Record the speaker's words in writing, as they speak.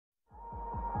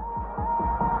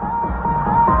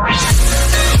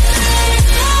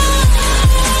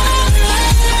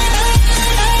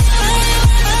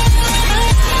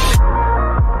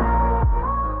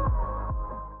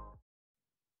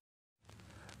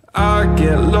I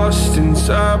get lost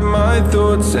inside my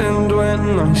thoughts, and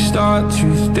when I start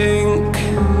to think,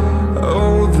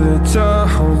 oh, the door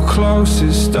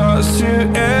closest starts to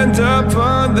end up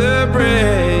on the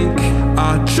brink.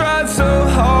 I tried so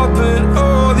hard, but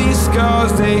all these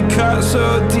scars, they cut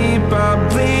so deep I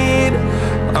bleed.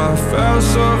 I fell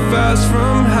so fast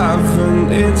from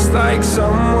heaven, it's like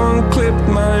someone clipped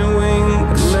my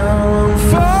wings. Now I'm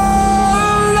falling,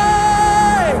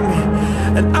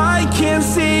 and I can't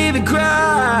see the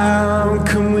ground.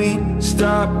 Can we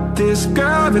stop this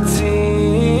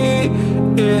gravity?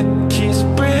 It keeps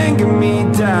bringing me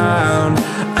down.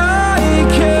 I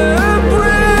can't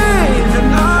breathe,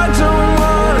 and I don't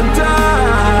wanna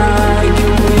die.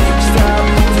 Can we stop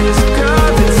this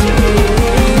gravity?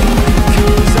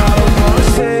 'Cause I don't wanna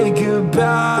say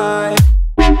goodbye.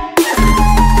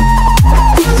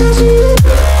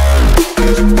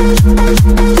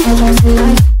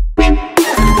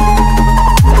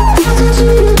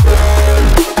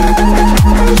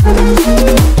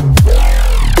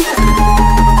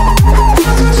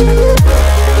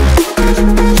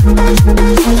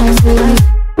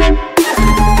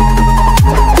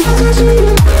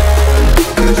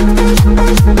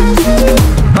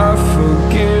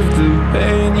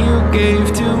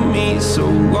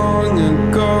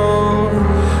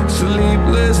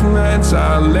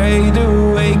 I laid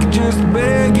awake just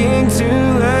begging to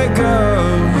let go.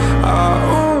 I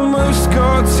almost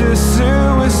got to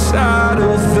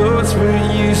suicidal thoughts,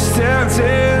 but you stepped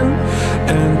in.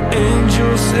 An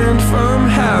angel sent from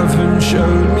heaven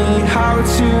showed me how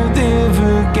to live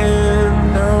again.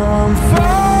 Now I'm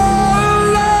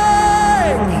falling,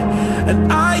 and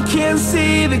I can't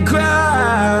see the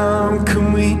ground.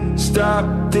 Can we stop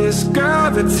this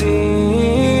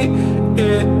gravity?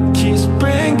 It keeps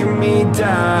bringing me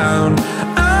down.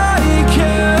 I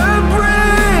can't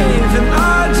breathe, and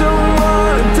I don't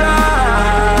wanna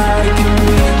die. Can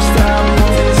we stop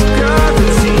this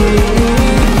gravity?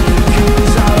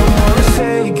 'Cause I don't wanna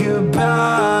say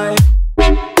goodbye.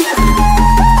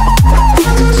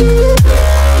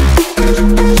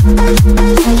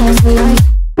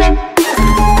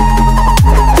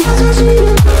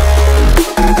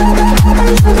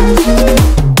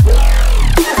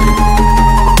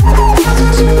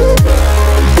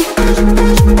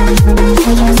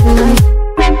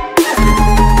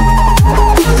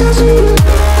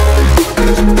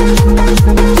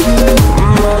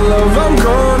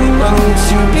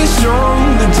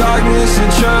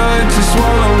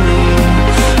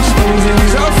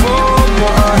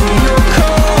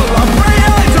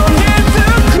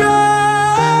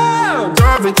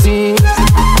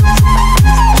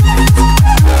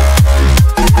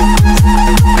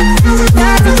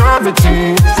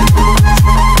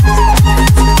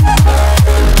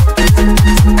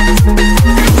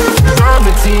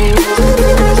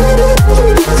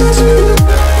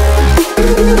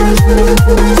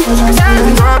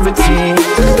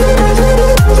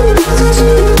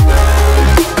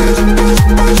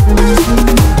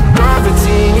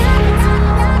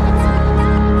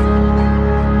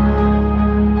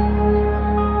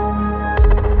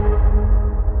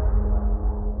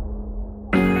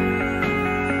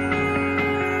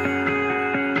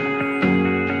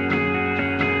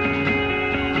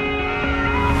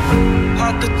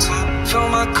 At the top, fill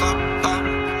my cup up,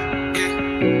 yeah.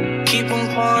 Keep on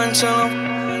pouring till I'm,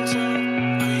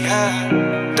 oh yeah.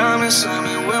 Diamond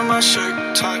Simon with my shirt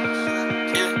tucked,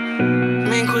 yeah.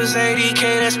 Mink was 80K,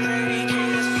 that's,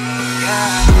 yeah.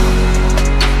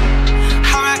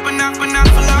 I rap but not for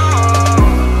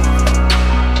long.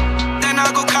 Then I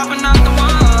go cop another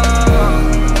one.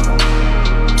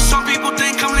 Some people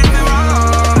think I'm living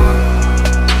wrong.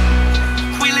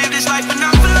 We live this life but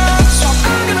not for long. So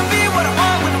I'm gonna be what I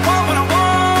want, when I want, when I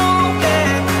want,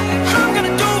 yeah. I'm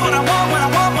gonna do what I want, when I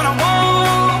want, when I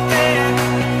want,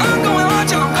 yeah. I'm going hard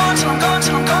till I'm gone, till I'm gone,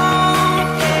 till I'm gone,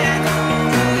 yeah.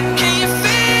 Can you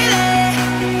feel it?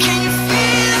 Can you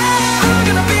feel it? I'm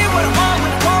gonna be what I want,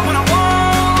 when I want, when I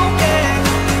want,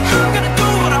 yeah. I'm gonna do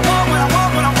what I want, when I want,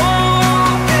 when I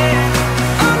want,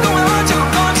 yeah. I'm going hard till I'm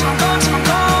gone, till I'm gone, till I'm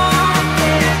gone,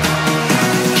 yeah.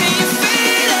 Can you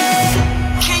feel it?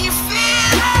 Can you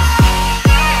feel it?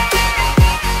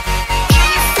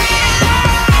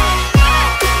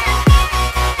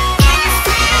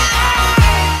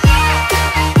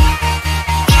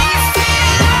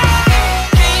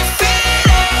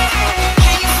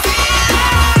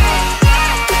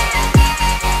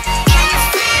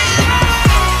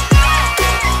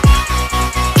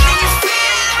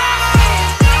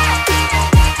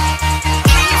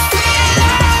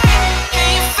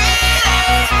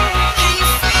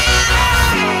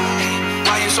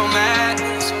 Why you so mad?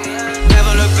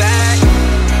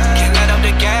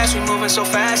 moving so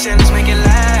fast and let's make it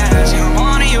last. Yeah, I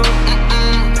wanted you,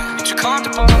 you're too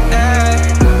comfortable, yeah.